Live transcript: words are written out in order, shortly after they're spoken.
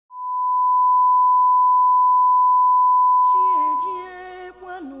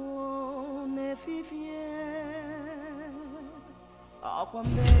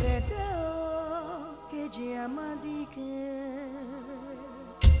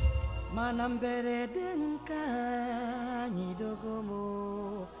Manambere denka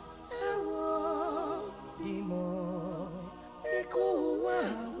nidogomo ewo dimo ikuwa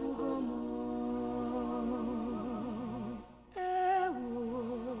ugomo ewo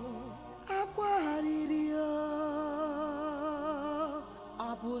akwaririo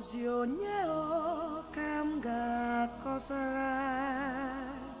abuzionye kamga kosara.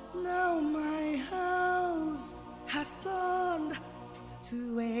 Now my house has turned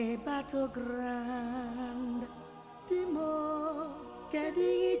to a battleground. Dimo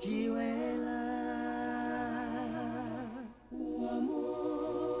kedi jiwela. Wamo,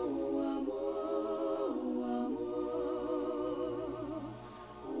 wamo, wamo,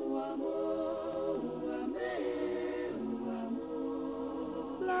 wamo, wame, wamo.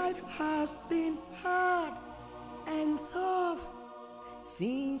 Life has been hard and tough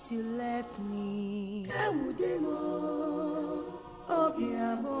since you left me.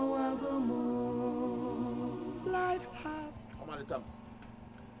 Life has. Come on, Tom.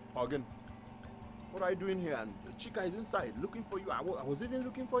 Again. What are you doing here? And Chica is inside looking for you. I was even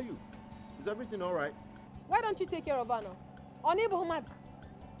looking for you. Is everything all right? Why don't you take care of her now? Onibahumad,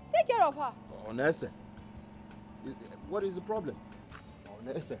 take care of her. Onese. What is the problem?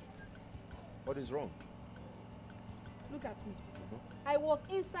 Onese. What is wrong? Look at me. I was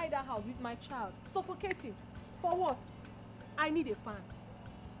inside the house with my child, suffocating. For what? I need a fan.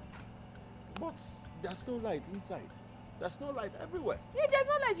 But there's no light inside. There's no light everywhere. Yeah, there's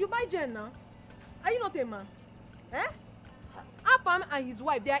no light. You buy Jen now. Are you not a man? Eh? Afam and his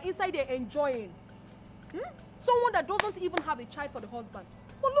wife, they are inside there enjoying. Someone that doesn't even have a child for the husband.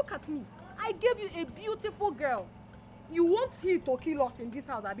 But look at me. I gave you a beautiful girl. You want him to kill us in this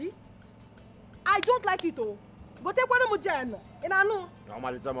house, Abi? I don't like it, oh. Go take one of Jen. And I know.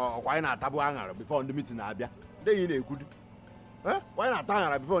 Why not tabu anger before the meeting? Abia? They ain't good. Huh? Why not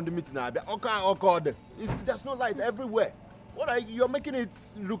anger before the meeting? Abia? Okay. There's no light everywhere. What are you're making it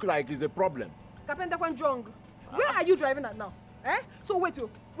look like is a problem? Kapenta Kwanjong, where are you driving at now? Eh? So wait.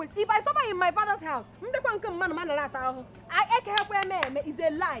 If I suffer in my father's house, is a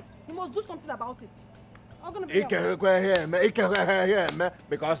lie. You must do something about it. I'm gonna be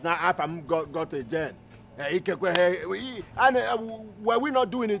because now Afam got a gen. And were we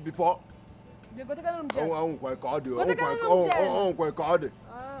not doing it before? You go to get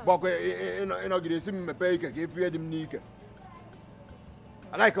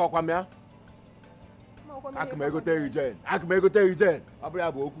I like Okwamia. I can go tell you, Jane. I can go tell you, Jane. I'll be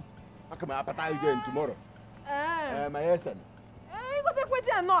able I can appetite Jane tomorrow. My son. You got to quit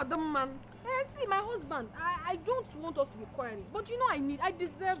and not the man. See, my husband, I don't want us to be quarreling. But you know, I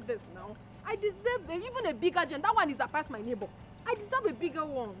deserve this now. I deserve even a bigger Jen. That one is past my neighbor. I deserve a bigger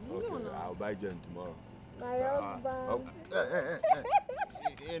one. Okay, you know, I'll buy Jen tomorrow. My husband.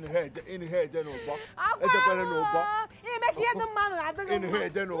 In here,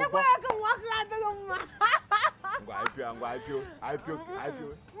 Jen.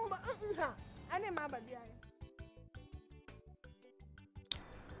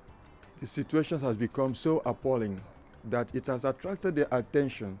 The situation has become so appalling that it has attracted the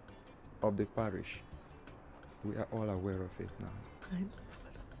attention of the parish. We are all aware of it now. I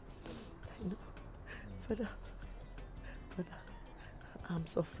know, Father. Father, I'm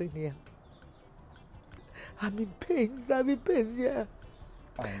suffering here. I'm in pains here.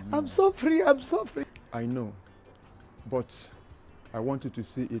 I'm suffering. I know, but I want you to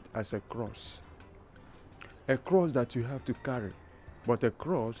see it as a cross. A cross that you have to carry, but a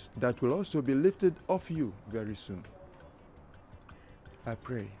cross that will also be lifted off you very soon. I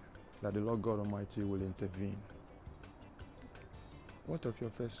pray that the Lord God Almighty will intervene. What of your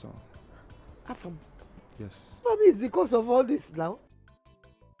first son? Afam. Yes. Mommy is the cause of all this now.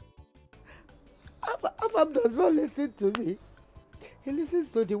 Afam does not listen to me. He listens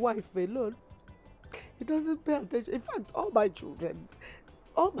to the wife alone. He doesn't pay attention. In fact, all my children,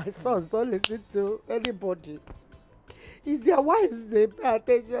 all my sons don't listen to anybody. It's their wives they pay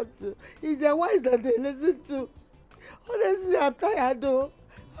attention to. It's their wives that they listen to. Honestly, I'm tired though.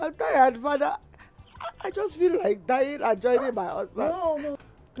 I'm tired, Father. I just feel like dying and joining my husband. No.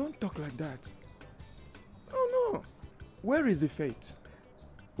 Don't talk like that. No. Where is the faith?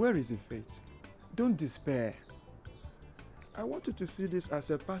 Where is the faith? Don't despair. I want you to see this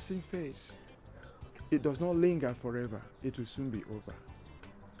as a passing phase. It does not linger forever. It will soon be over.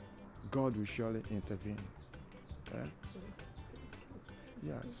 God will surely intervene.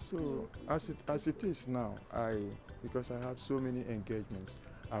 Yeah, so as it is now, because I have so many engagements,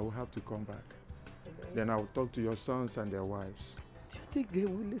 I will have to come back. Then I will talk to your sons and their wives. think they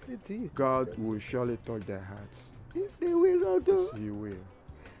will listen to you? God will surely touch their hearts. If they will not do. Yes, He will.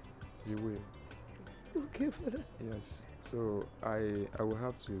 He will. Okay, Father. Yes. So I will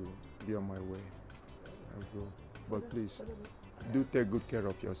have to be on my way. I'll go. But please, do take good care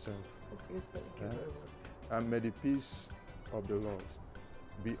of yourself. Okay, thank you very much. And may the peace of the Lord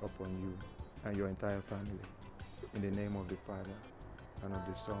be upon you and your entire family. In the name of the Father, and of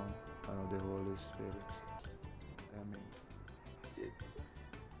the Son, and of the Holy Spirit. Amen.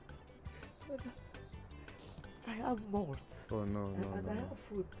 Father, I have malt. Oh, no. And I have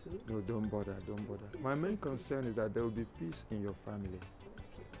food too. No, don't bother. My main concern is that there will be peace in your family.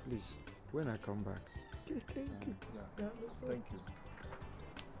 Please, when I come back. Okay, thank you. Yeah. Thank you.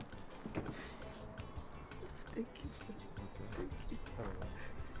 Thank you. Okay. Thank you. All right.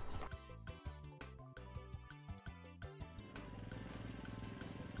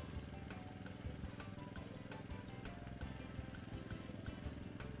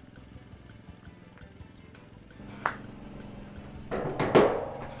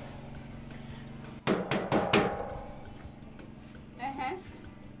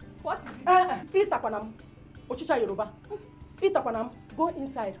 What is it? Itapanam, Ochicha Yoruba. Itapanam, go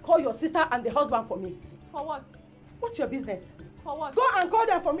inside. Call your sister and the husband for me. For what? What's your business? For what? Go and call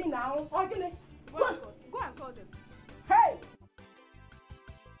them for me now. Okay. Go and call them. Hey!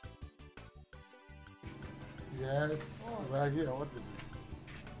 Yes, we're here. What is it?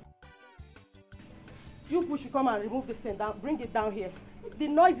 You push, come and remove this thing down. Bring it down here. The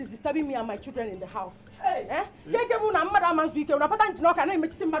noise is disturbing me and my children in the house. Hey! Eh? Wait,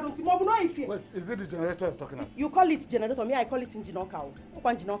 is it the generator you're talking about? You call it generator, me I call it Njinoka.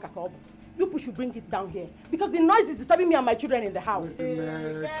 You push, you bring it down here. Because the noise is disturbing me and my children in the house. Hey,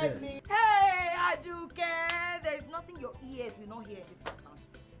 Aduke, there is nothing your ears will not hear in this town.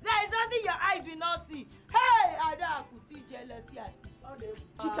 There is nothing your eyes will not see. Hey, Adaku, see jealousy at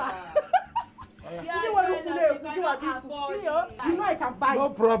Chicha. you know I can buy. No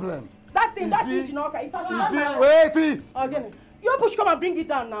problem. That thing, that Is thing, Njinoka. Wait. Again. You push, come and bring it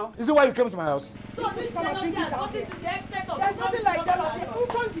down now. Is it why you came to my house? So this jealousy has got it to the extent of there's nothing like jealousy. Who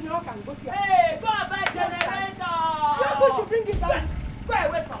comes in your can go here? Hey, go and buy generator. You push, you bring it down. Go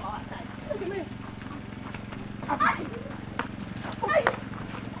away from our side. What do you mean?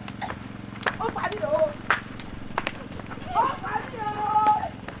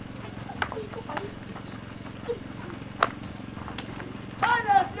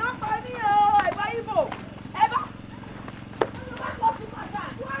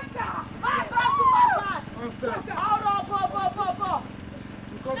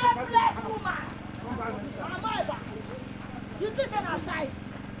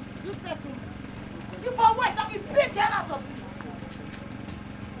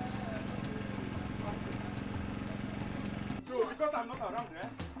 Because I'm not around, eh?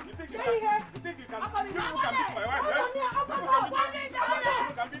 You think you can beat my wife, eh?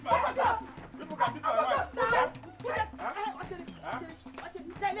 People can beat my wife.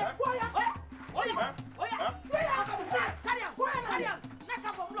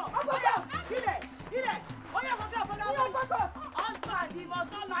 He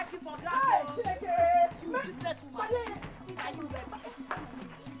must not like you for granted. You business woman. Are you there?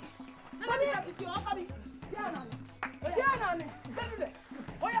 Let me talk to you. Offer me.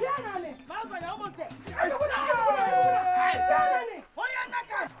 My husband, you're almost there.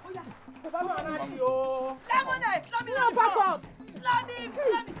 Slam him.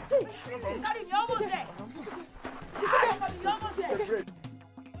 Carry him, you're almost there. You're almost there.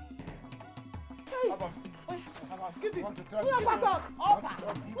 Give him.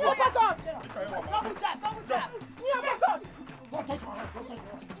 Double jab.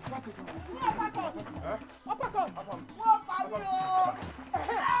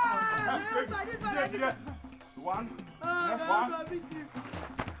 One.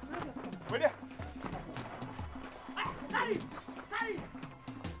 Wait there. Carry.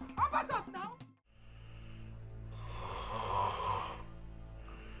 Back up now.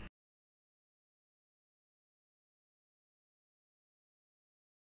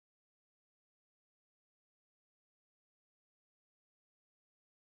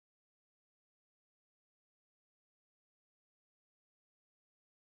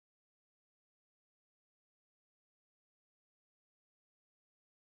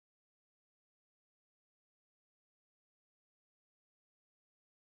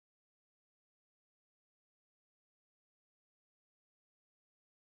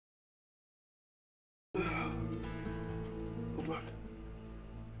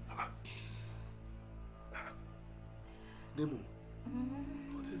 Nemo,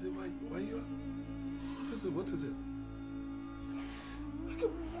 what is it? Why you? What is it?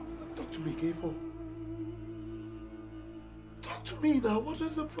 Talk to me, K4. Talk to me now. What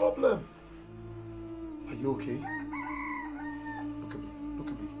is the problem? Are you okay? Look at me. Look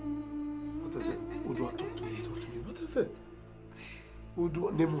at me. What is it? Udo, talk to me. Talk to me. What is it?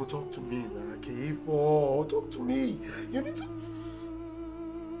 Udo, Nemo, talk to me now. K4, talk to me. You need to...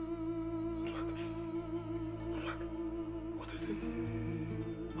 Udo, what is it?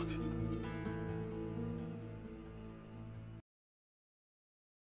 What is it?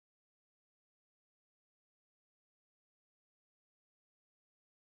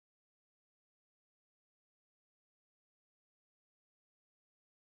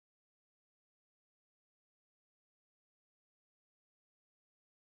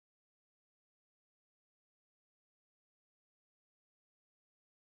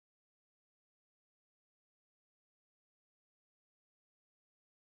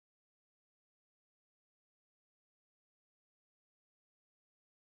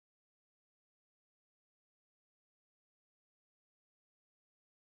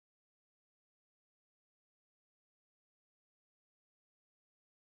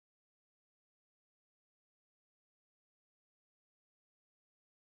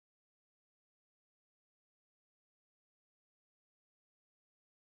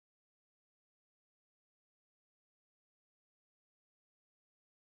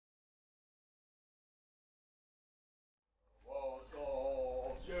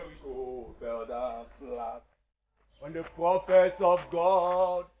 Jericho fell down flat when the prophets of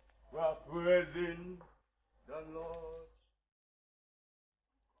God were praising the Lord.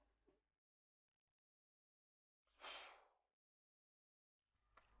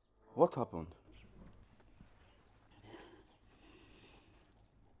 What happened?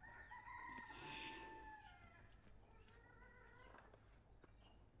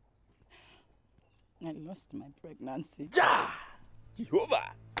 I lost my pregnancy. Ja!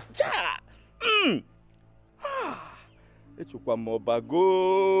 Jehovah! Ja! Ah! Echukwa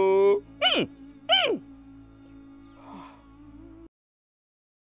mobago!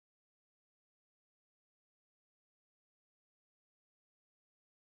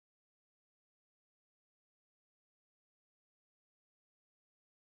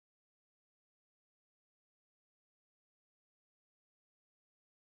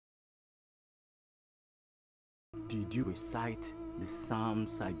 Did you recite the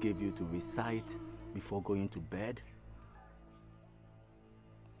psalms I gave you to recite before going to bed?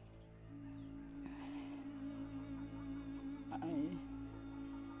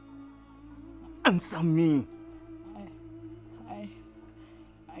 Answer me!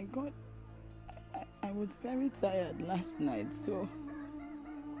 I was very tired last night, so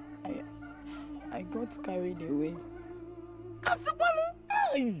I got carried away.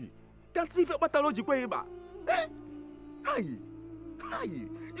 That's if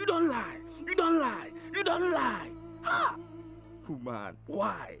you don't lie. You don't lie. You don't lie. Ha! Woman,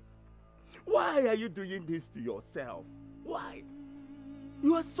 why? Why are you doing this to yourself? Why?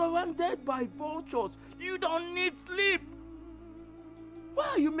 You are surrounded by vultures. You don't need sleep. Why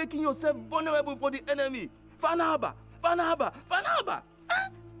are you making yourself vulnerable for the enemy? Fanaba! Fanaba! Fanaba! Huh?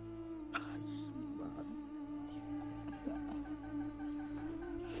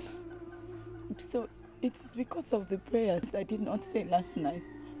 So it is because of the prayers I did not say last night.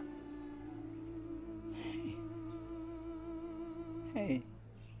 Hey.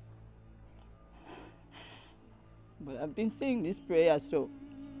 But I've been saying these prayers, so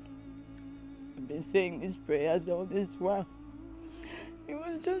I've been saying these prayers all this while. It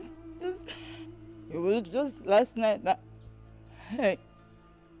was just last night that, hey,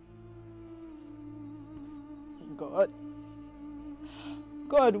 God,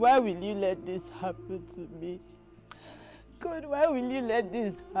 why will you let this happen to me? God, why will you let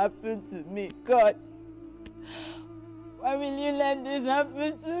this happen to me? God, why will you let this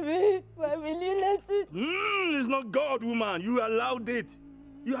happen to me? Why will you let it? It's not God, woman. You allowed it.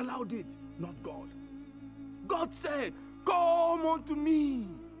 You allowed it, not God. God said, come unto me,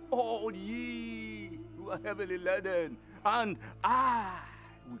 all ye who are heavily laden, and I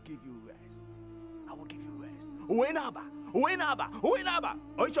will give you rest. I will give you rest. Whenever. God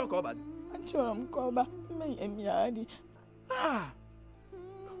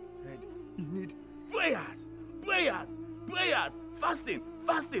said you need prayers, fasting,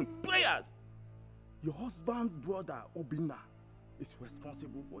 prayers. Your husband's brother, Obina, is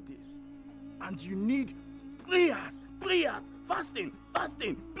responsible for this. And you need prayers, fasting,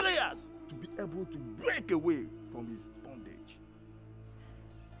 prayers to be able to break away from his bondage.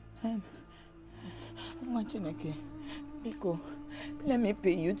 Biko, let me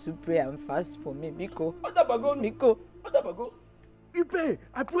pay you to pray and fast for me, Biko. Biko. You pray,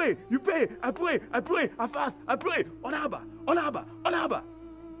 I pray, you pray, I pray, I pray, I fast, I pray. Onaba, onaba, onaba.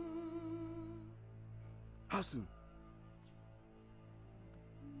 How soon?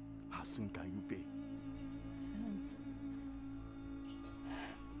 How soon can you pay?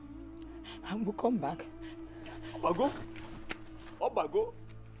 I will come back. Obago, Obago,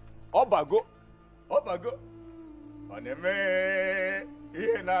 Obago, Obago. Oneme,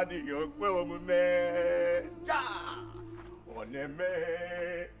 iye na di okwe omume. Ja.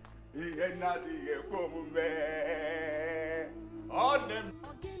 Oneme, iye na di okwe omume. Onem.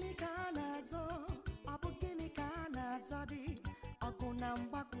 Ogini kana zo, abogini kana zodi. Oguna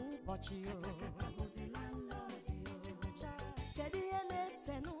mbaku ubochi yo. Kedi ene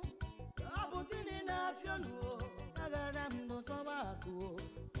senu. Abogini na fionu. Agara mdo sobaku.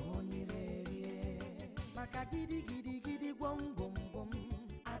 Onirerie. Maka gidi gidi gidi gwom gwom gwom.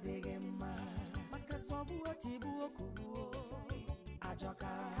 Adege mma. Maka sobu otibu okubu. Ajoka.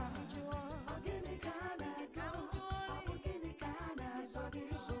 Ogini kana zo. Abogini kana zodi.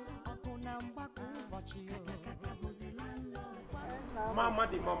 Oguna mbaku ubochi yo. Mama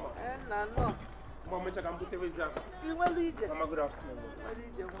di mama. No. Mama, check and put away Zach. Mama, good afternoon.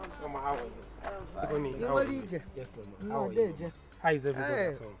 Mama, how are you? How are you? Yes, Mama. How are you? How is everything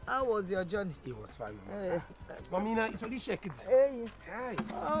at home? How was your journey? It was fine, Mama. Mama, it's only shake it. Hey. Hi.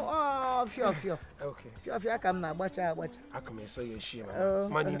 Oh, few. Okay. Few, come now, watch. I come here, so you're sure, Mama.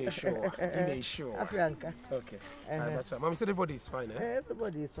 Somebody in a show. In a show. Okay. Mama said everybody is fine, eh?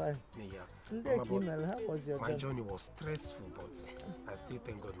 Everybody is fine. Yeah. Mama, how was your journey? My journey was stressful, but I still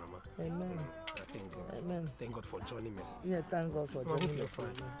thank God, Mama. Amen. I thank God. Amen. Thank God for joining me. Yeah, thank God for joining me.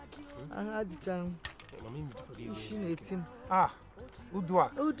 I had the time. Ah,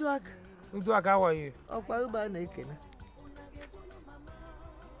 Uduak. Uduak, how are you?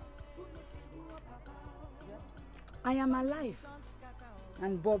 I am alive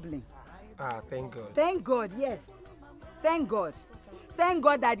and bubbling. Ah, thank God. Thank God, yes. Thank God. Thank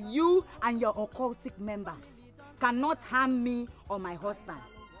God that you and your occultic members cannot harm me or my husband.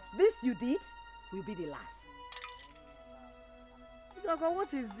 This you did will be the last. Dogo,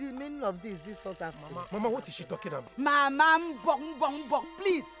 what is the meaning of this sort of thing? Mama, what is she talking about? Mama, bong,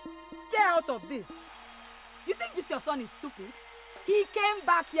 please, stay out of this. You think this your son is stupid? He came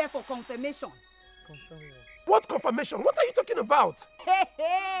back here for confirmation. What confirmation? What are you talking about?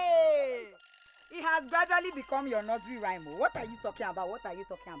 Hey! He has gradually become your nursery rhyme. What are you talking about?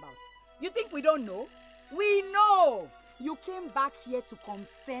 You think we don't know? We know! You came back here to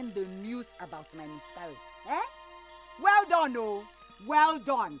confirm the news about my miscarriage. Eh? Well done, oh. Well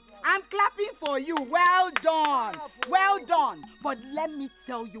done. I'm clapping for you. Well done. Well done. But let me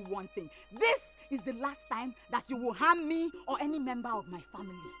tell you one thing. This is the last time that you will harm me or any member of my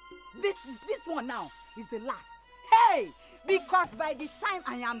family. This one now is the last. Hey! Because by the time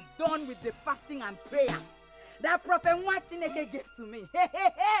I am done with the fasting and prayer that Prophet Mwachineke gave to me,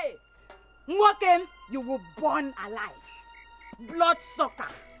 hey! Mwokem, you will burn alive. Bloodsucker.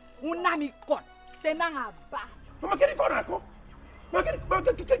 Unami kot. Senanga ba. Mama, get it for Nako. Mama, get it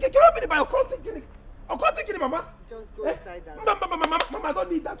by occulting, Mama. Just go inside that. Mama, I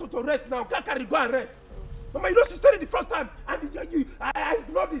don't need that to rest now. Carry, go and rest. Mama, you know she said it the first time, and I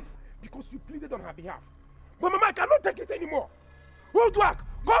ignored it because you pleaded on her behalf. But Mama, I cannot take it anymore. Woodwork,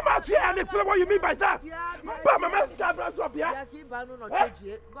 come out here and explain what you mean by that. But Mama, you can't bring up here.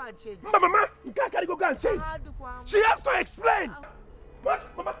 Go and change. Mama, you can't carry, go and change. She has to explain.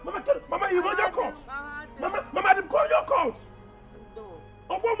 Mama, you want your coat? Mama, them call your coat.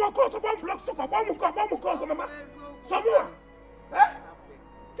 One more coat, one block stop, one more coat, Mama. Someone. Eh?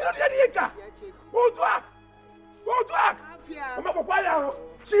 Get out of here, Woodwork. Mama,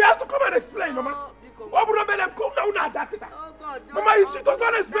 she has to come and explain, Mama. Mama, if she does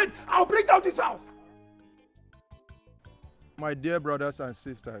not explain, I'll break down this house. My dear brothers and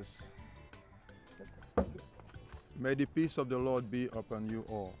sisters, may the peace of the Lord be upon you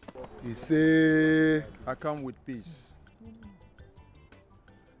all. He say, I come with peace.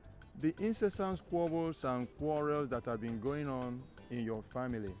 The incessant squabbles and quarrels that have been going on in your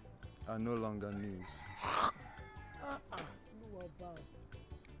family are no longer news.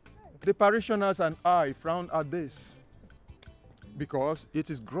 The parishioners and I frown at this because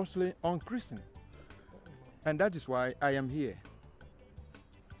it is grossly unchristian. And that is why I am here.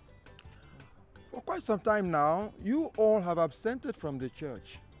 For quite some time now, you all have absented from the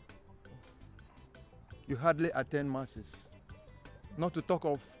church. You hardly attend masses, not to talk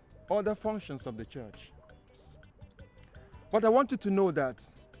of other functions of the church. But I want you to know that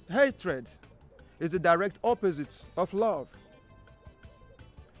hatred is the direct opposite of love.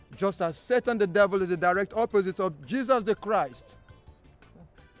 Just as Satan the devil is the direct opposite of Jesus the Christ.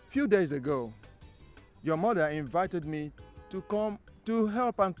 Few days ago, your mother invited me to come to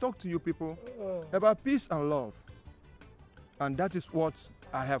help and talk to you people about peace and love. And that is what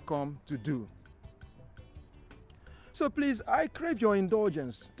I have come to do. So please, I crave your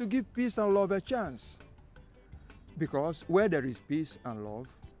indulgence to give peace and love a chance. Because where there is peace and love,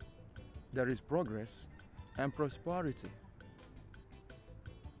 there is progress and prosperity.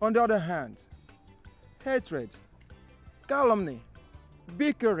 On the other hand, hatred, calumny,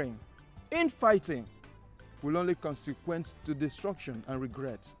 bickering, infighting will only consequence to destruction and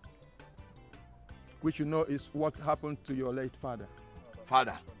regret, which you know is what happened to your late father.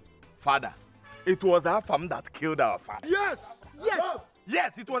 Father, it was our farm that killed our father. Yes!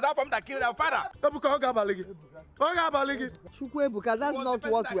 Yes, it was our farm that killed our father. Chukwuebuka, that's not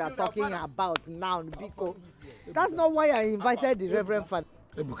what we are talking about now, Biko. That's not why I invited the Reverend Father.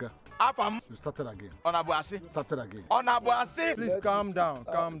 Ebuka, you started again. Please calm down,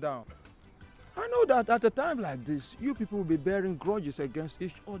 calm down. I know that at a time like this, you people will be bearing grudges against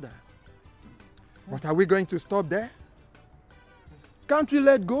each other. But are we going to stop there? Can't we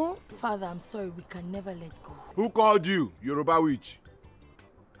let go? Father, I'm sorry, we can never let go. Who called you, Yoruba witch?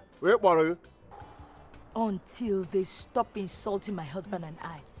 Wait, what? Until they stop insulting my husband and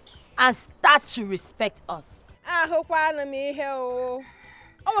I and start to respect us.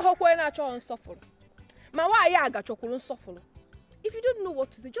 If you don't know what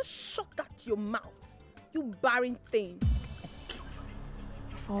to say, just shut that your mouth. You barren thing.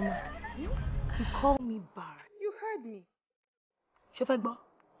 Former, you call me barren. You heard me. Shofegbo,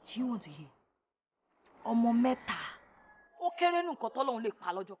 do you want to hear? Ọmọ mẹ́ta. Ó kéré nù nǹkan t'Ọlọ́run lè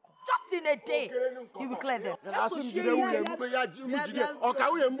pa lọ́jọ́ kan. Just in a day, he will clear them.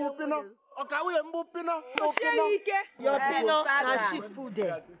 Your pino and shit full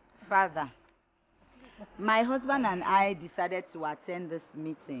there. Father, my husband and I decided to attend this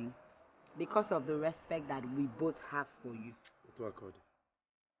meeting because of the respect that we both have for you.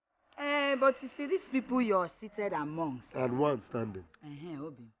 But you see, these people you're seated amongst. And one standing.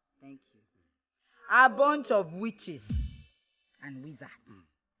 Obi, thank you. A bunch of witches and wizards.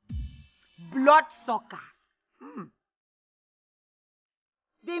 Bloodsuckers.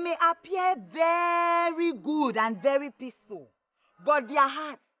 They may appear very good and very peaceful, but their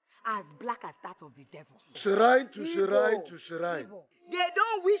hearts are as black as that of the devil. Shrine to shrine to shrine. They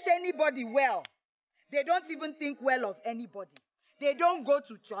don't wish anybody well. They don't even think well of anybody. They don't go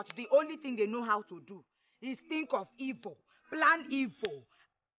to church. The only thing they know how to do is think of evil, plan evil.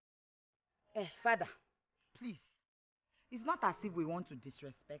 Father, please. It's not as if we want to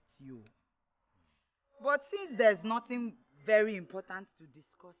disrespect you. But since there's nothing very important to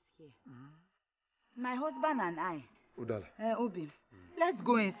discuss here, my husband and I, Obi, let's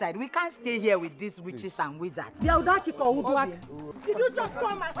go inside. We can't stay here with these witches and wizards. Did you just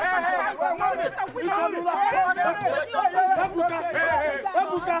call my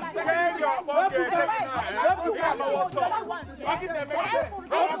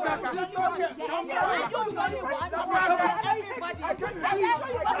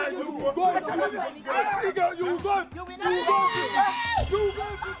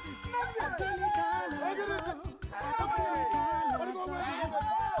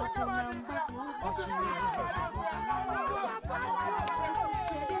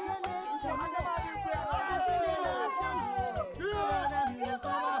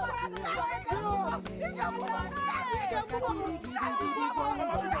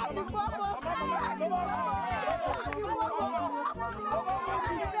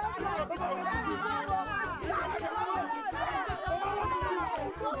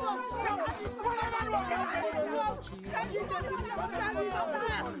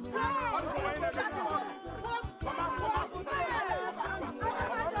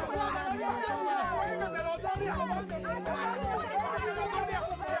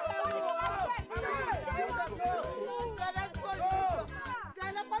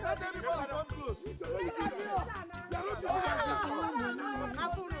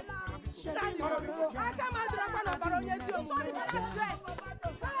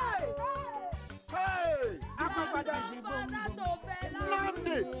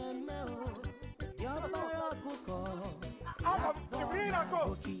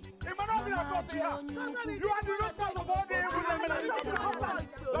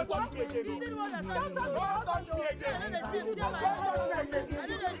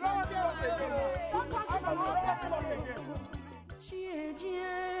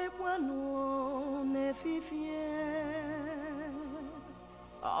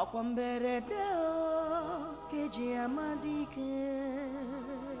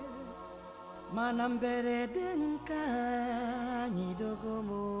mana mberede nke anyị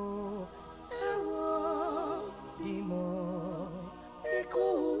dogomo ewo dimo ike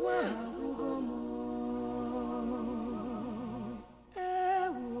ụwa agwụgomo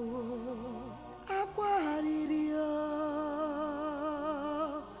ewo akwarịrị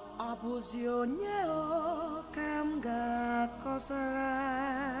ọ bụzi onye ka m ga-akọsara.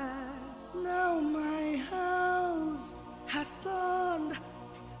 Now my house has turned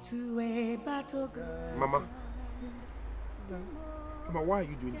to a battleground. Mama, why are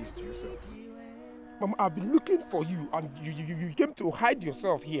you doing this to yourself? Mama, I've been looking for you and you came to hide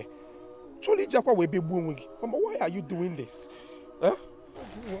yourself here. Surely Jakwa will be booming. Mama, why are you doing this? Huh?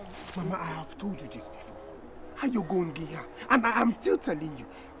 Mama, I have told you this before. How you going here? And I'm still telling you,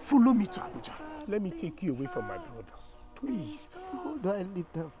 follow me to Abuja. Let me take you away from my brothers. Please. Who do I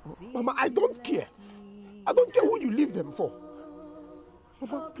leave them for? Mama, I don't care. I don't care who you leave them for.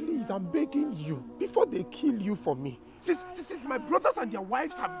 Mama, please, I'm begging you, before they kill you for me. Since my brothers and their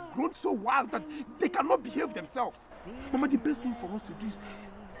wives have grown so wild that they cannot behave themselves. Mama, the best thing for us to do is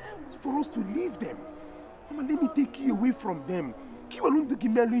for us to leave them. Mama, let me take you away from them. You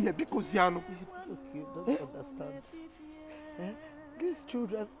don't understand. These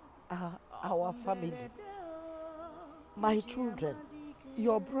children are our family. My children,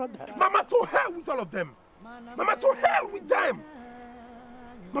 your brother. Mama, to hell with all of them. Mama, to hell with them.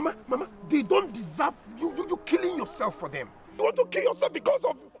 Mama, they don't deserve you killing yourself for them. You want to kill yourself because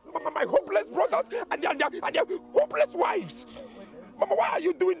of my hopeless brothers and their hopeless wives. Mama, why are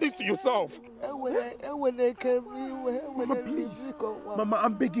you doing this to yourself? Mama, please. Mama,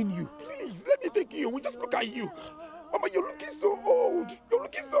 I'm begging you. Please, let me take you. We just look at you. Mama, you're looking so old. You're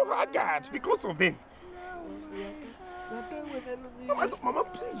looking so haggard because of them. Mama,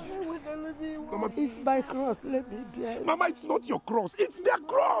 please. Mama, it's my cross. Let me bear it. Mama, it's not your cross. It's their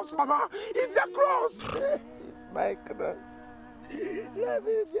cross, Mama. It's their cross. It's my cross. Let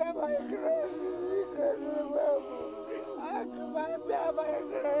me bear my cross. I can bear my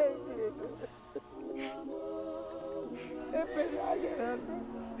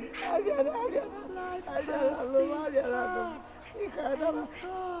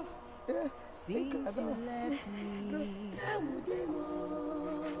cross. Since you left me,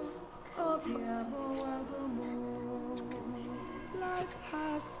 life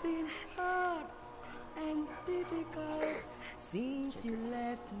has been hard and difficult since you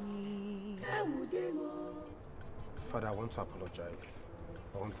left me. Father, I want to apologize.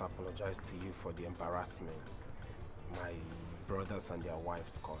 I want to apologize to you for the embarrassment my brothers and their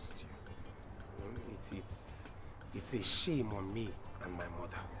wives caused you. It's a shame on me and my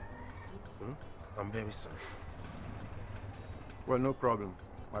mother. I'm very sorry. Well, no problem,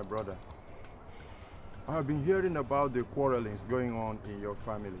 my brother. I have been hearing about the quarrelings going on in your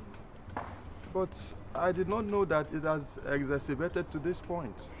family. But I did not know that it has exacerbated to this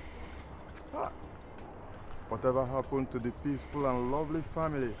point. Whatever happened to the peaceful and lovely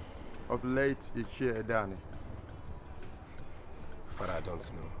family of late Ichie Edani? Father, I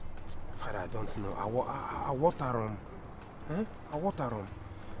don't know. Father, I don't know. Awatarum.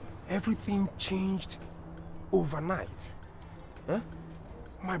 Everything changed overnight.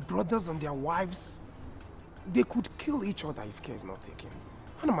 My brothers and their wives, they could kill each other if care is not taken.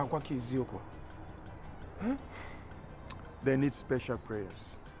 They need special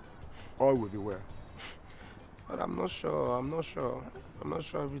prayers. All will be well. But I'm not sure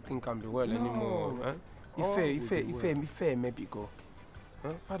everything can be well anymore. Ife maybe go.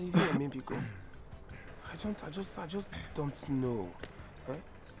 Father, Ife maybe go. I just don't know.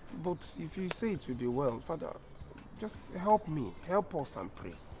 But if you say it will be well, Father, just help me. Help us and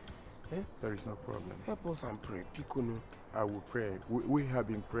pray. There is no problem. Help us and pray. Pikono. I will pray. We have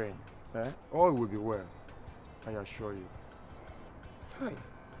been praying. All will be well. I assure you. Hi.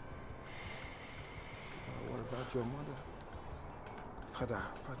 What about your mother? Father,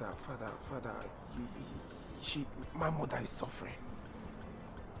 my mother is suffering.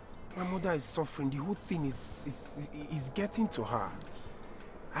 My mother is suffering. The whole thing is getting to her.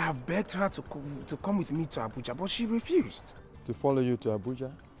 I have begged her to come with me to Abuja, but she refused. To follow you to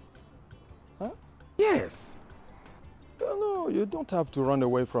Abuja? Huh? Yes. No, you don't have to run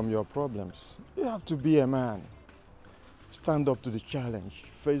away from your problems. You have to be a man. Stand up to the challenge,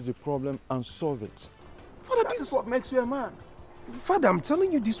 face the problem and solve it. Father, this is what makes you a man. Father, I'm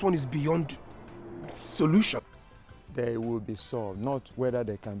telling you, this one is beyond solution. They will be solved. Not whether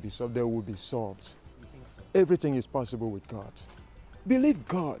they can be solved, they will be solved. You think so? Everything is possible with God. Believe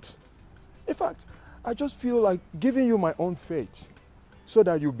God. In fact, I just feel like giving you my own faith so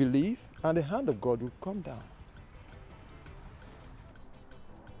that you believe and the hand of God will come down.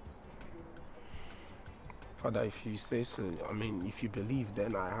 Father, if you say so, I mean, if you believe,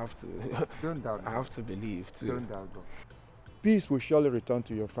 then I have to. Don't doubt. I have to believe too. Don't doubt God. Peace will surely return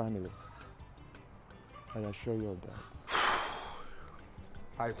to your family. I assure you of that.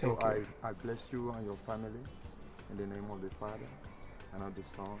 I bless you and your family in the name of the Father, and of the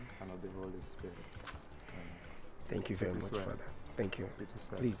Son, and of the Holy Spirit. Thank you very much, Father. Thank you. It is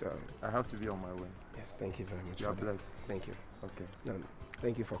well. Please, I have to be on my way. Yes, thank you very much. You are Father. blessed. Thank you. Okay. No,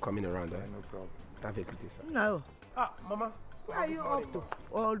 thank you for coming around. No problem. Have a good day, sir. No. Ah, Mama. Where are you off to?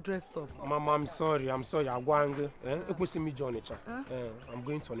 All dressed up. Mama, I'm sorry. I'm going. I'm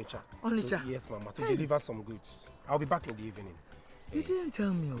going to Onitsha. Onitsha? Yes, Mama, to deliver some goods. I'll be back in the evening. You didn't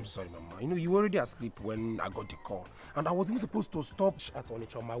tell me. I'm sorry, Mama. You know, you were already asleep when I got the call. And I was even supposed to stop at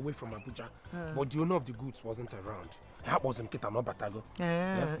Onitsha on my way from Abuja. But the owner of the goods wasn't around. That wasn't Kitano Batago.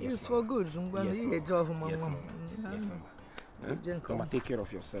 It's for good. Yes, Mama. Yes, Mama. Yes, Mama. Mama, take care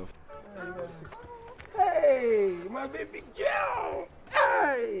of yourself. Hey, my baby girl!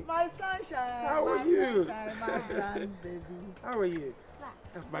 Hey! My sunshine! How are you? Sunshine, my grand baby. How are you?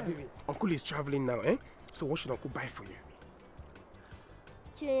 My baby. Uncle is traveling now, eh? So what should Uncle buy for you?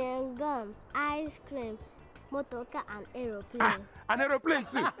 Chewing gum, ice cream, motorcar, and aeroplane. An aeroplane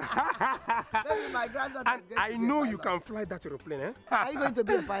too. Maybe my granddaughter And I know you can fly that aeroplane, eh? Are you going to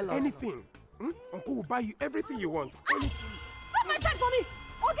be a pilot? Anything. Uncle will buy you everything you want. Anything. Drop my child for me!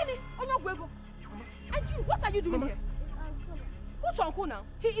 Ogini, Onyo. And you, what are you doing here? Who's your uncle now?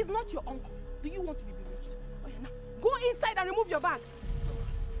 He is not your uncle. Do you want to be bewitched? Oh yeah, now go inside and remove your bag.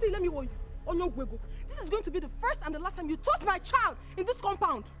 See, let me warn you. Onyo Gwego, this is going to be the first and the last time you touch my child in this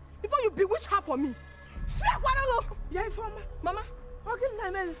compound before you bewitch her for me. Yeah, from Mama. Okay,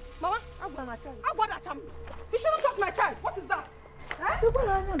 Mama. I want that child. You shouldn't touch my child. What is that? Eh? What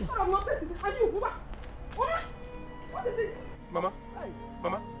of nonsense is this? Are you? Mama. What is it? Mama.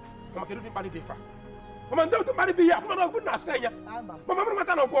 Mama, can you marry Defa? Mama, don't marry me. Come on, good not say ya. Mama, I'm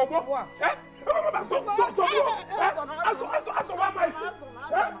not go. Eh? Mama, so.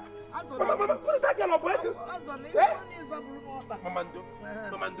 Mama, put that girl up. Mama,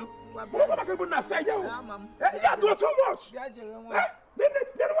 Mama, can not say ya. You do too much.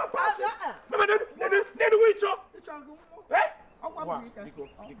 Then what pass? Mama, then we talk. Eh? Mama,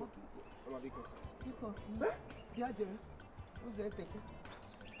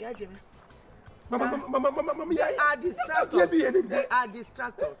 they are distractors. They are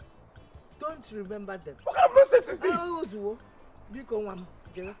distractors. Don't remember them. What kind of nonsense is this?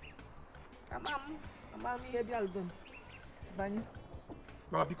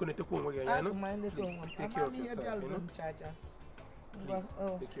 Mama, be connected to one again, you know? Please, take care of yourself, you know? Please,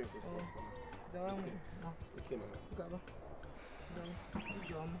 take care of yourself, Mama. Okay,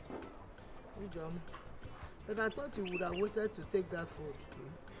 Mama. But I thought you would have waited to take that food.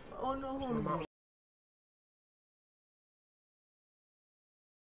 Oh no, Mama.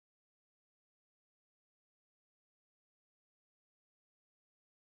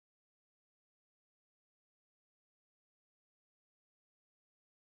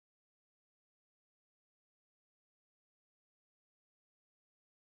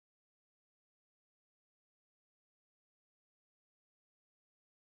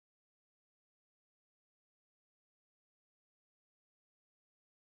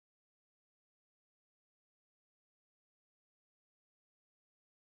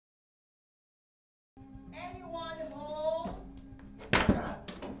 Anyone home?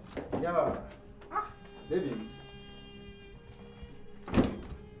 Yeah. Baby.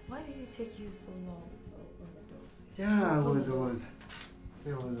 Why did it take you so long to open the door? Yeah, I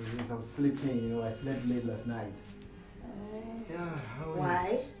was sleeping, you know, I slept late last night. Yeah,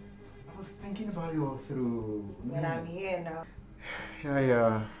 why? I was thinking about you all through. But I'm here now.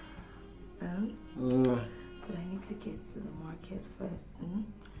 Yeah. But I need to get to the market first.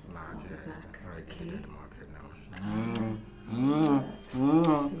 Market. Alright, get to the market now.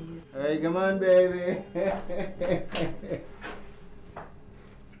 Hey, come on, baby.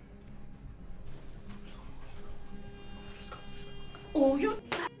 Oh, you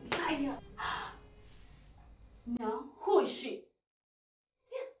liar! Now, who is she?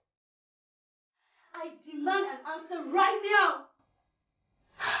 Yes. I demand an answer right now.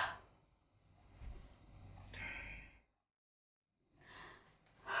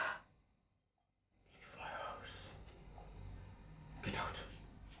 Get out.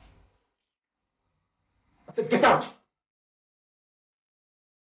 I said, get out.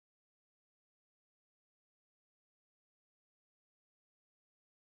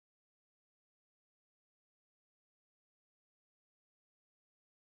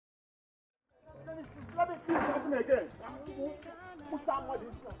 Let me see something again. Put down what is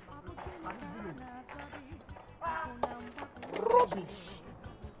Rubbish.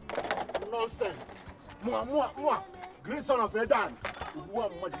 Nonsense. Moi. Great son of Edan.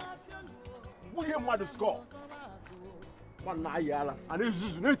 William Madu score. One Nayala. And this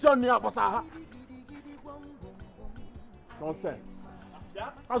is nature near Basaha. Nonsense.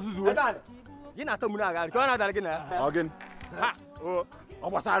 How's this way? You're not a Munaga. Go on again. Again. Oh,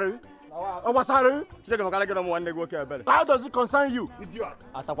 Obasari. Obasari. How does it concern you, idiot?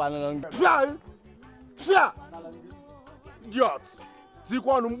 Fear. Idiot.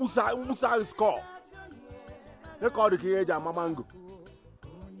 Zikwan Musa score. They call the Kieja Mamango.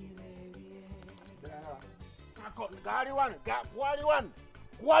 Gary one.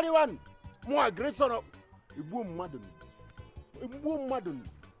 More great son of a boom madden.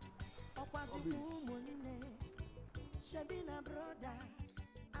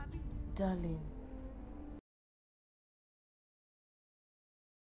 Darling.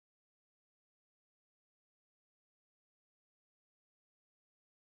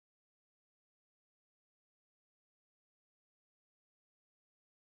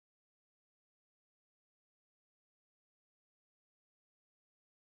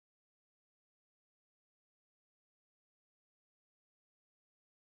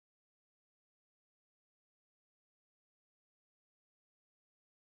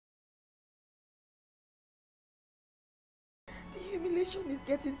 The humiliation is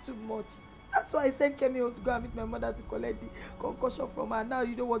getting too much. That's why I sent Kemi home to go and meet my mother to collect the concussion from her. Now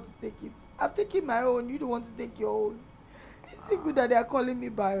you don't want to take it. I'm taking my own. You don't want to take your own. Is it good that they are calling me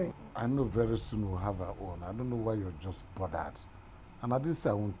Barry? I know very soon we'll have our own. I don't know why you're just bothered. And I didn't say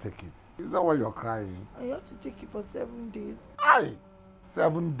I won't take it. Is that why you're crying? I have to take it for 7 days. Aye!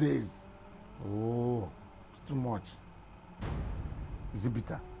 7 days. Oh, it's too much. Is it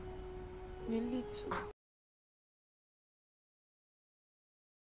bitter? A little.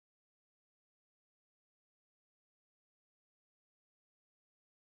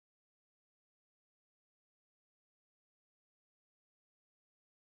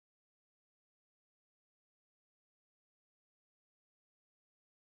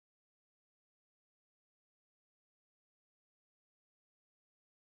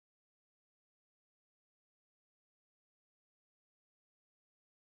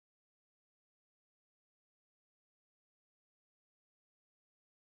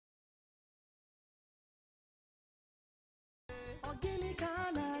 Ogini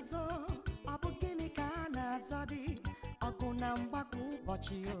kana zo, abogini kana zodi, oguna mbaku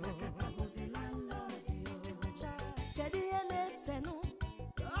ubochi yo. Kedi ene senu,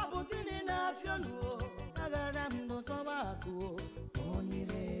 abogini na fionu, agara mdo sobaku,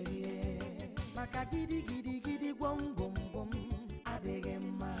 onirerie. Maka gidi gwom gwom gwom, adege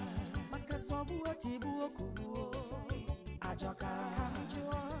ma. Maka sobu otibu okubu, ajoka.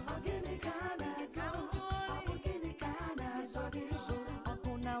 Ogini kana zo.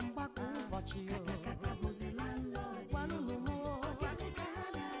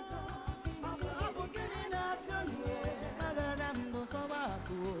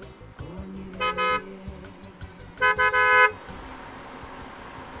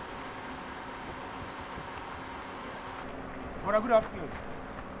 Good afternoon.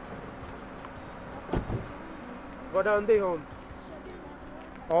 Go down there home.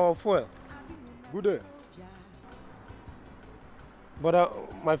 Oh, fuel. Good day. But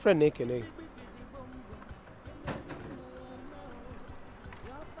my friend Nick.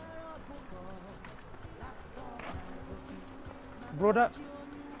 Brother,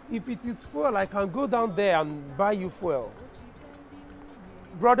 if it is fuel, I can go down there and buy you fuel.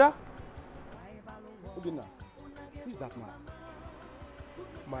 Brother? Who's that man?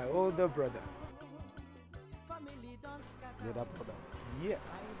 My older brother. Your older brother? Yeah.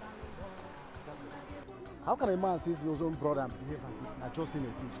 How can a man see his own brother and behave like just in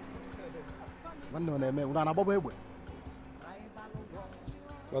a feast?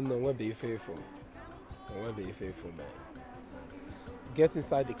 One will be faithful. One will be faithful, man. Get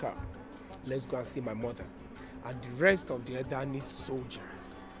inside the car. Let's go and see my mother and the rest of the Adani soldiers.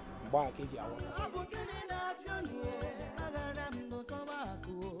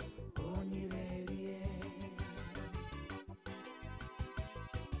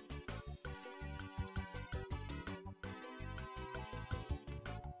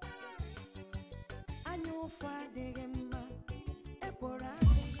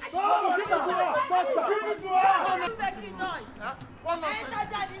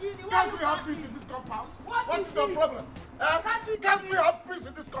 Can't we have peace in this compound? What is the problem? Can't we have peace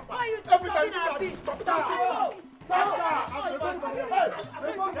in this compound? Every time you have peace, stop that!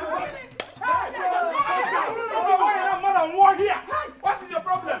 What is your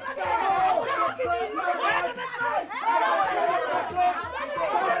problem?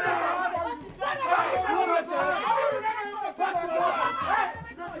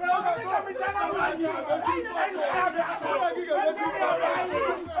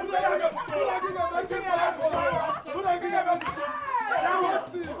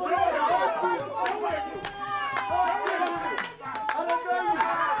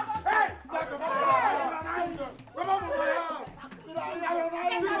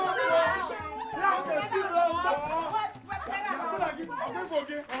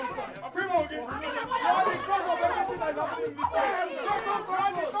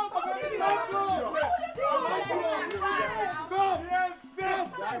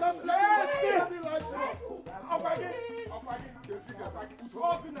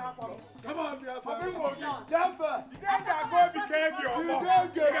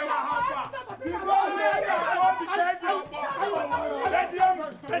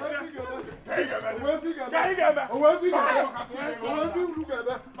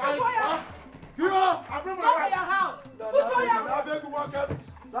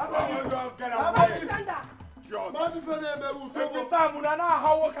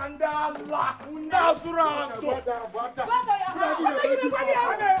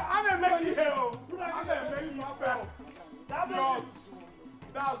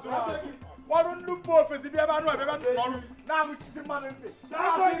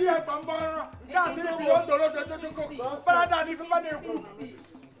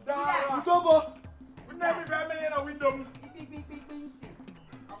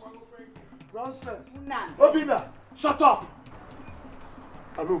 Nonsense. Obina, shut up.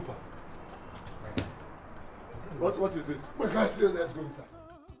 Arupa. What is this? We can't see. Let's go inside.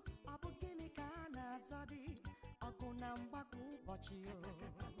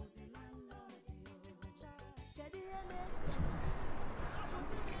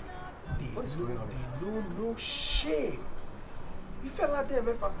 What is going on? They know no shame. You fell out there,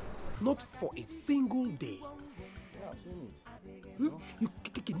 Mefa. Not for a single day. Yeah, I've seen it.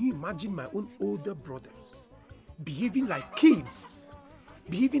 Can you imagine my own older brothers behaving like kids,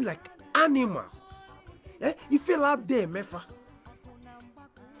 behaving like animals? Eh? You fell out there, Mefa.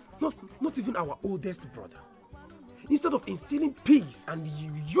 Not even our oldest brother. Instead of instilling peace and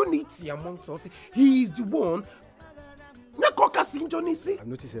unity amongst us, he is the one. I've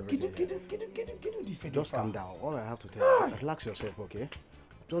noticed everything. Just calm down. All I have to tell you, relax yourself, okay?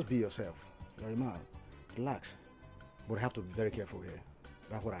 Just be yourself. You're a man. Relax. But I have to be very careful here.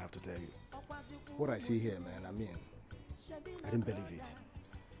 That's what I have to tell you. What I see here, man, I mean, I didn't believe it.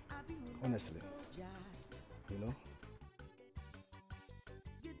 Honestly. You know?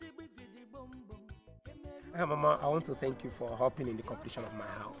 Hey, Mama, I want to thank you for helping in the completion of my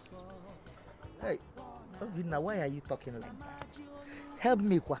house. Hey, Obina, why are you talking like that? Help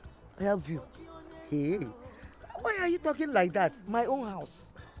me, Kwa. Help you. Hey, why are you talking like that? My own house.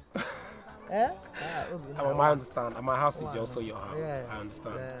 Eh? Mama, I understand. My house is also your house. Yes. I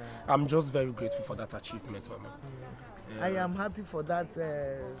understand. Yeah. I'm just very grateful for that achievement, Mama. I am happy for that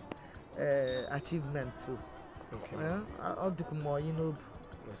achievement too. Okay. I'll do more, you know.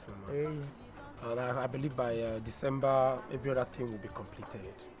 Yes, Mama. Hey. And I believe by December, every other thing will be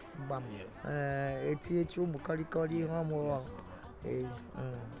completed. Bam. Yes.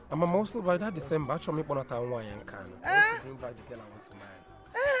 And Mama, also by that December, actually, I'm going to bring back the girl I want to marry.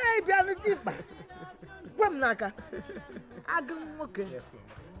 Hey, piano tipa. Naka. Okay. Yes,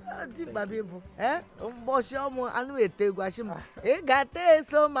 Mama. Tipa people. Eh? Mboshomo anu etegwashim. Gate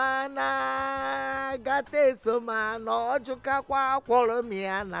so mana ojuka kwa kworo mi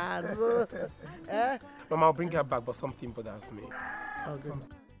anazo. Eh? Mama, I'll bring her back, but something bothers me. Okay.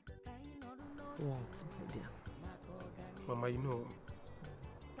 What, dear? Mama, you know,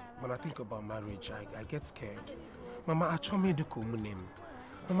 when I think about marriage, I get scared. Mama, I told me to come name.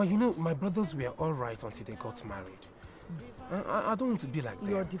 Mama, you know, my brothers were all right until they got married. I don't want to be like them.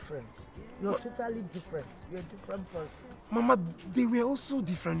 You're different. You're totally different. You're a different person. Mama, they were also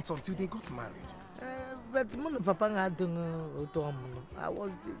different until they got married. But Papa,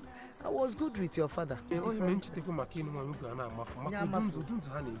 I was good with your father.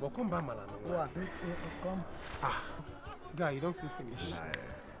 Guy, you don't still finish.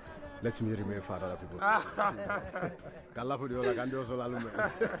 Let me remain for other people.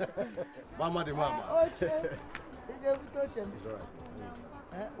 Mama the mama. It's all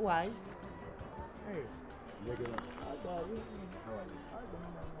right. Why? Hey.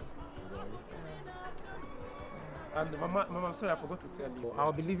 And Mama, I'm sorry, I forgot to tell you.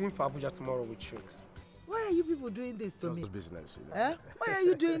 I'll be leaving for Abuja tomorrow with shoes. Why are you people doing this to me? Just business, you know. Why are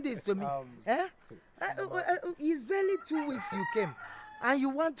you doing this to me? It's barely 2 weeks you came, and you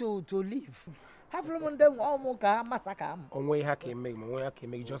want to leave. Have them almost massacre. On where I can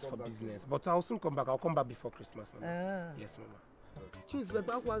make just for business. But I'll soon come back. I'll come back before Christmas, Mama. Yes, Mama. choose but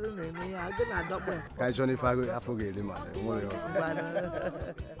what was the name? I'm gonna adopt one. Can Johnny Fago I forget him, man.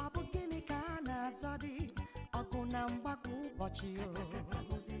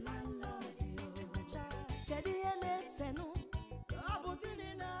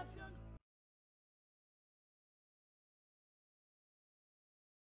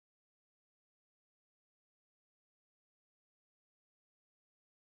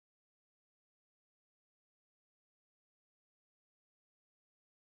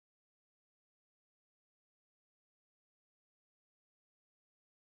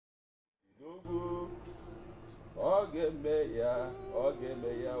 Ogemeya,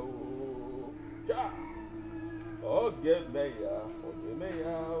 Ogemeya, cha. Ogemeya,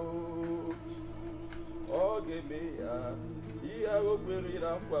 Ogemeya, Ogemeya. Iya ogbere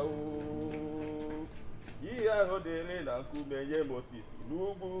na nkwa o. Iya hodere na nkumenye Moses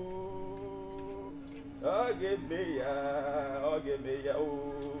n'ugwu. Ogemeya, Ogemeya o.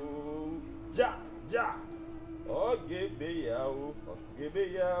 Ja, ja. Ogemeya o,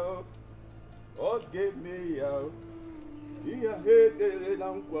 Ogemeya o. Ogemeya, iya hedere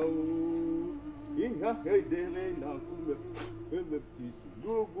na nkwa o, iya hedere na nkume emepụtisi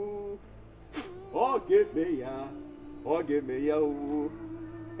n'ugwu. Ogemeya, Ogemeya o.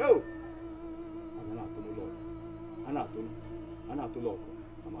 Ho! A na-atụ n'ọkụ,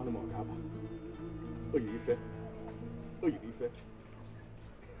 amanụ m ọ ga-aba. O yiri ife.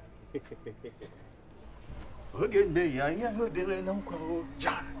 Ogemeya, iya hedere na nkwa o,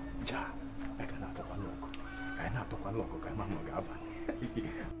 ja, ja. I cannot talk a loco. I'm not gava.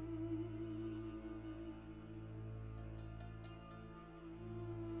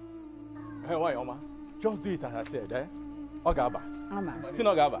 Hey, why, Oma? Just do it as I said, eh? Ogaba. Si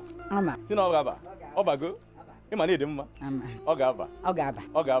no gaba. Si no gaba. Obago. Ima need him. Ogaba.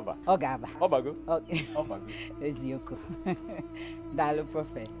 Obago. Obago. Ezioko. Dalo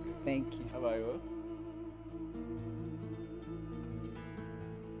prophet. Thank you. How about you?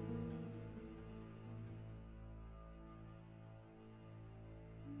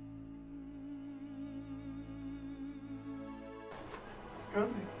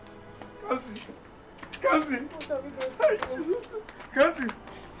 Cassie! Cassie!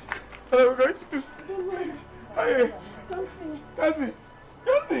 What are we going to do? Hey! Cassie!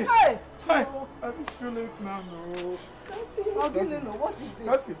 Hey! Hi! It's too late now, no. Cassie, what is it?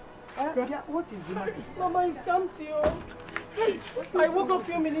 Cassie! Yeah, what is the matter? Mama, it's Kamsi. I woke up a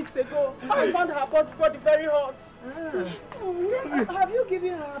few minutes ago. I found her body very hot. Have you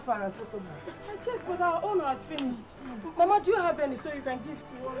given her paracetamol? I checked, but our own has finished. Mama, do you have any so you can give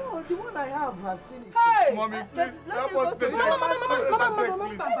to us? No, the one I have has finished. Hey! Mommy, please, help us take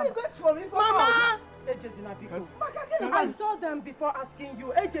Mama. I saw them before asking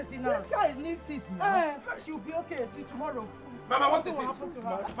you. This child needs it now. She'll be okay till tomorrow. Mama, what is it?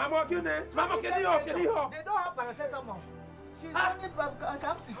 Mama, can you They don't have paracetamol. She's only from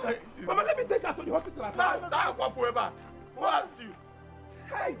Kamsi. Mama, let me take her to the hospital. Who asked you?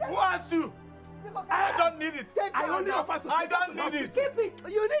 Who asked you? I don't need it. I only offer to I don't need it. Keep it.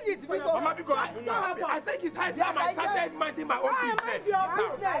 You need it because Mama, because I think it's high time I started minding my own business.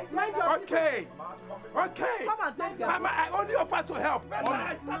 Okay. Come and take them. Mama, I only offer to help. I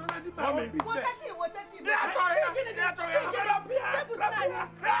start minding my own business.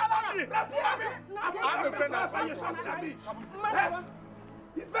 I'm a friend of mine. You're shouting at me.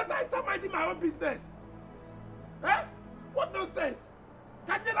 It's better I start minding my own business. Eh? What nonsense?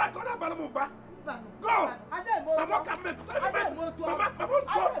 Can't you like on a balamumba? Go! Mama can make Mama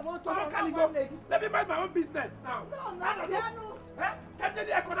can go. Let me mind my own business now. No. Eh? Can't you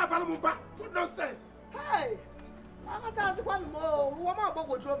like on a balamumba? What nonsense? Hey! I'm not asking one more. Who am I about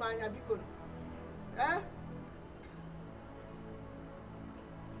to draw my bicon? Eh?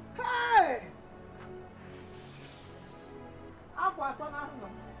 Hey! I'm going to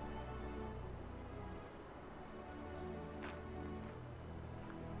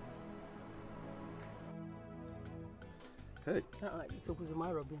Hey. It's Okuzuma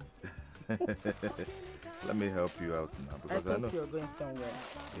Robbins. Let me help you out now because I know you're going somewhere.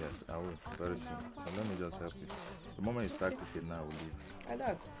 Yes, I will very soon. So let me just help you. The moment you start cooking now, we'll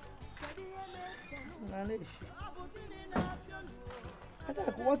leave.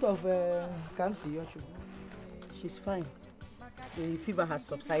 Adak, what of Kamsi Yochu? She's fine. The fever has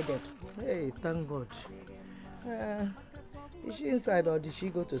subsided. Hey, thank God. Is she inside or did she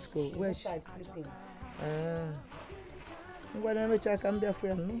go to school? Where's she? Sleeping. Why don't we check and be a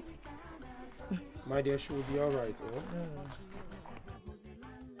friend, no? My dear, she will be alright, oh?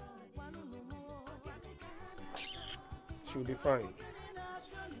 She will be fine.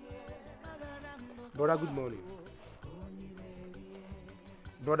 Brother, good morning.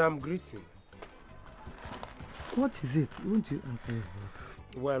 Brother, I'm greeting. What is it? Won't you answer your phone?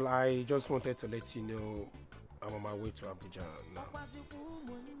 Well, I just wanted to let you know I'm on my way to Abuja now.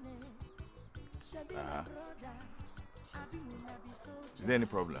 Is there any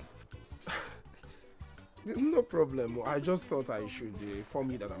problem? No problem. I just thought I should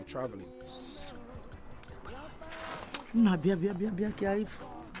inform you that I'm traveling. Nah, the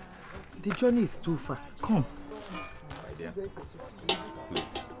journey is too far. Come. My dear,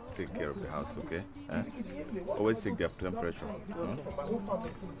 please take care of the house, okay? Always check their temperature. Get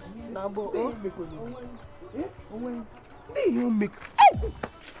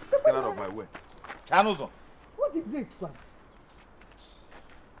out of my way. Channels on. What is it, man?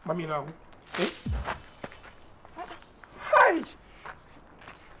 Mami now. Eh? Hi!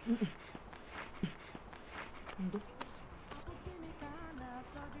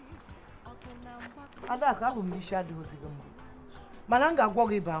 Ada ka ahụ m isi adịghịzi mma. Mana m ga-agwọ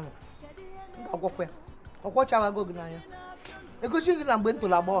gị ibe ahụ. M ga-agwọkwa ya. Ọkwọchawago gị n'anya. Egosi gị na mgbe m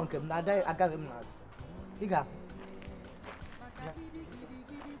tụrụ agbọghọ nke m na agaghị m n'azụ. Ị ga-ahụ.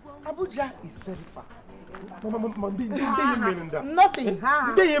 Abuja is very far. Nothing.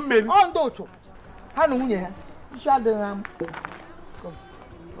 Ọ ndị otu. Ha na nwunye ha. Isi adịghị ha m.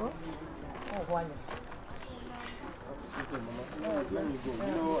 Ọgwụ anya. Let me go. You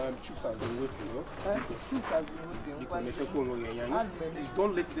know, Chooks has been waiting, you know? Chooks has been waiting. Please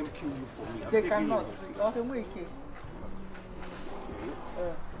don't let them kill you for me. They cannot.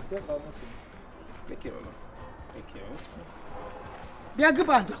 Take care, Mama. Take care. Bia, give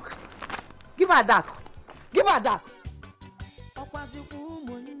her a duck. Give her a duck. Give her a duck.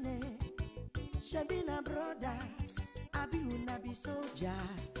 Shabina brothers, Abiuna be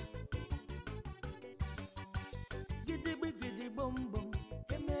soldiers. Giddy bum bum,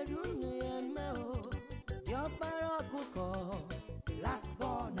 Cameroon and Mao, your barakuko, last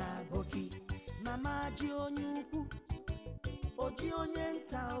born Boki, Mama Gionyuku,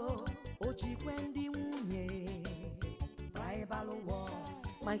 Ojionyentao, Oji Wendy Wunye,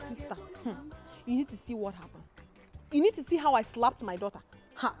 My sister, you need to see what happened. You need to see how I slapped my daughter.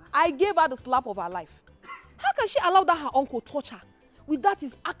 I gave her the slap of her life. How can she allow that her uncle touch her? With that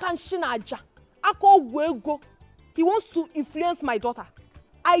is Akanshinaja. Ako Wego. He wants to influence my daughter.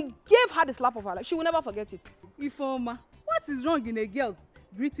 I gave her the slap of her life. She will never forget it. Ifeoma, what is wrong in a girl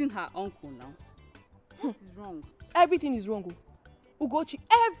greeting her uncle now? What is wrong? Everything is wrong. Ugochi,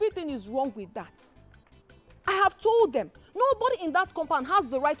 everything is wrong with that. I have told them, nobody in that compound has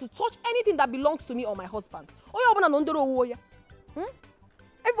the right to touch anything that belongs to me or my husband.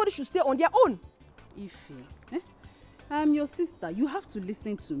 Everybody should stay on their own. Ife, I am your sister. You have to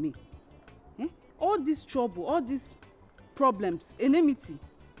listen to me. All this trouble, all these problems, enmity,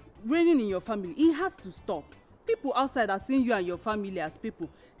 reigning in your family, it has to stop. People outside are seeing you and your family as people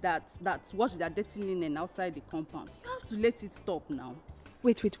that wash their dirty linen outside the compound. You have to let it stop now.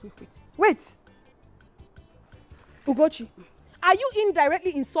 Wait. Ugochi, are you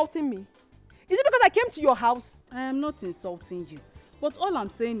indirectly insulting me? Is it because I came to your house? I am not insulting you. But all I'm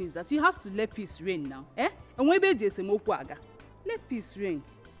saying is that you have to let peace reign now. And let peace reign.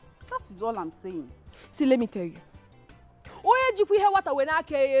 That is all I'm saying. See, let me tell you. You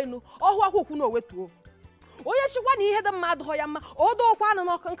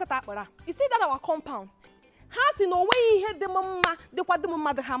see that our compound has in a way he had the mamma, the what the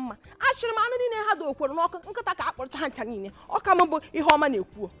mother hammer. I should have had the knock and cut a or chantanine or come about a homany.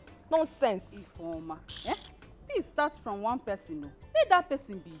 Nonsense. Informa. It starts from one person. Let that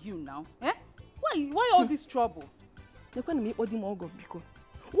person be you now. Why all this trouble?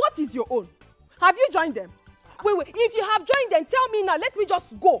 What is your own? Have you joined them? Wait. If you have joined them, tell me now. Let me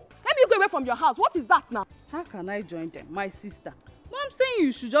just go. Let me go away from your house. What is that now? How can I join them? My sister. No, I'm saying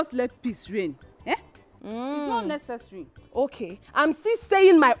you should just let peace reign. It's not necessary. Okay. I'm still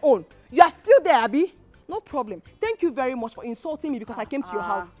saying my own. You are still there, Abby? No problem. Thank you very much for insulting me because I came to your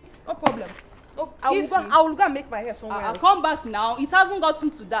house. No problem. I will go and make my hair somewhere else. I'll come back now. It hasn't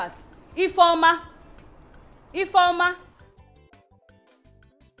gotten to that. Ifeoma.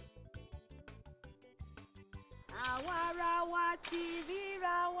 Awarawa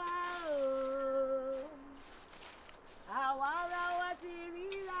tirirawa o. Awarawa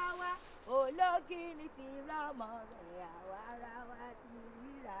tirirawa ologini tiramore. Awarawa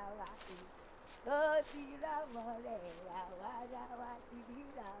tirirawa o tiramore. Awarawa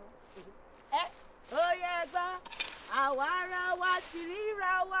tirirawa. Oye gba. Awarawa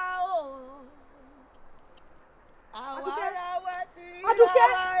tirirawa o. Awarawa tirirawa.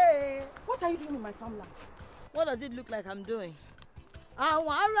 What are you doing in my farmland? What does it look like I'm doing? Who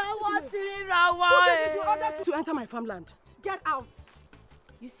gave you the order to enter my farmland? Get out.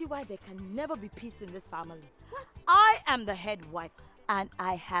 You see why there can never be peace in this family? What? I am the head wife, and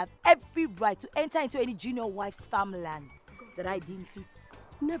I have every right to enter into any junior wife's farmland that I deem fit.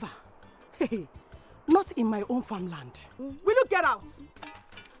 Never. Hey, not in my own farmland. Will you get out?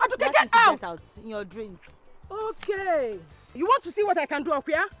 Aduke, get out! Get out in your dreams. Okay. You want to see what I can do up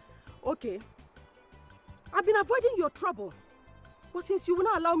here? Okay. I've been avoiding your trouble. But since you will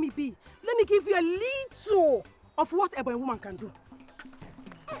not allow me be, let me give you a little of what a boy woman can do.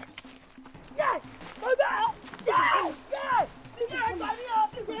 Yes! Yes! Yes! Yes! Leave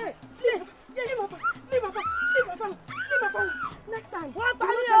my phone. Next time. What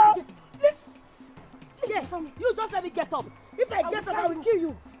are you? Yes, you just let me get up. If I get up, I will kill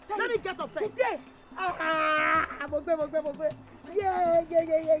you. Let me get up first. Yeah.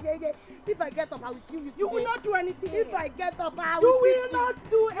 If I get up, I will kill you. You will not do anything. If I get up, I will. You will not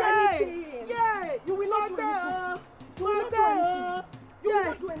do anything. Yeah. You will not do anything. You will not do anything. You will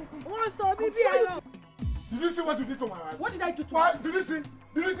not do anything. What's up, baby? Did you see what you did to my wife? What did I do to her? Did you see?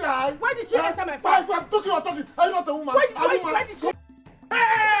 Did you see her? Why did she enter my phone? I'm talking. Are you not a woman? Why did she?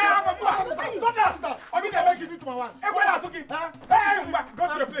 Stop that! I mean, I make you do to my wife. Hey, what are you talking? Hey, go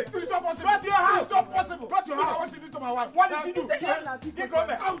to your place. It's not possible. Go to your house. It's not possible. Go to your house. What she did to my wife? What did she do? He go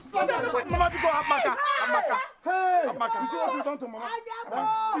back. Mama, you go Amaka. Hey, Amaka. You see what you done to Mama?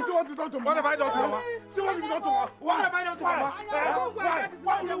 You see what you done to Mama? What have I done to Mama? See what you done to Mama? What have I done to Mama?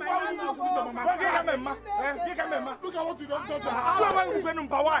 Why will you do this to Mama? Look at what you done to her. Why will you do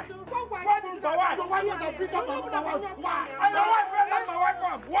Mama? Why? Why you have to pick up my wife? Why?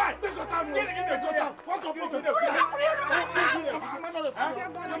 Why? Take your time. Get it. What's your problem?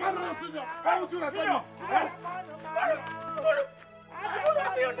 Why would you not say no?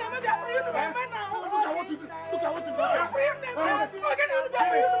 Look at what you do. Look at what you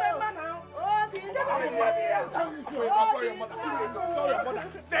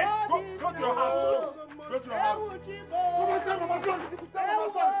Stay. Go to your house. Go to your house. Tell my son.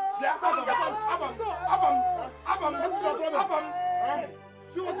 Yeah, Abam. What is your problem?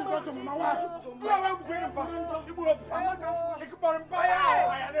 See what you got to my wife.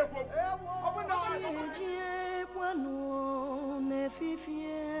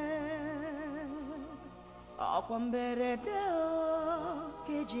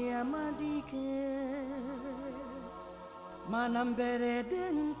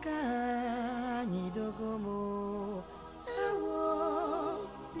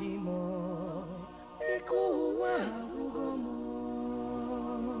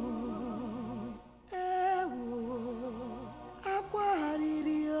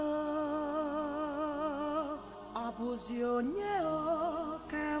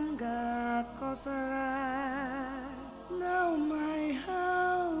 Now my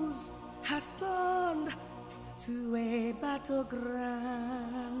house has turned to a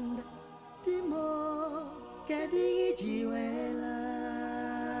battleground. Dimo kedi jiwela.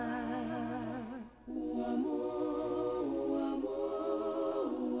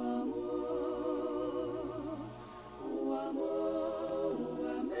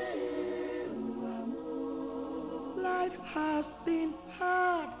 Life has been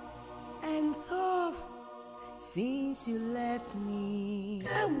hard and tough since you left me.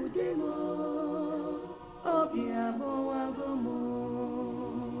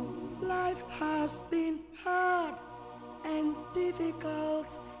 Life has been hard and difficult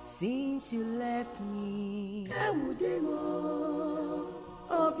since you left me.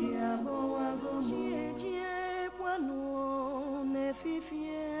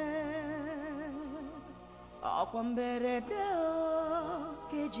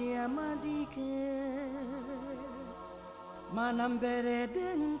 Mana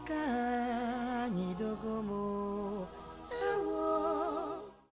mberede nka anyị dogomo.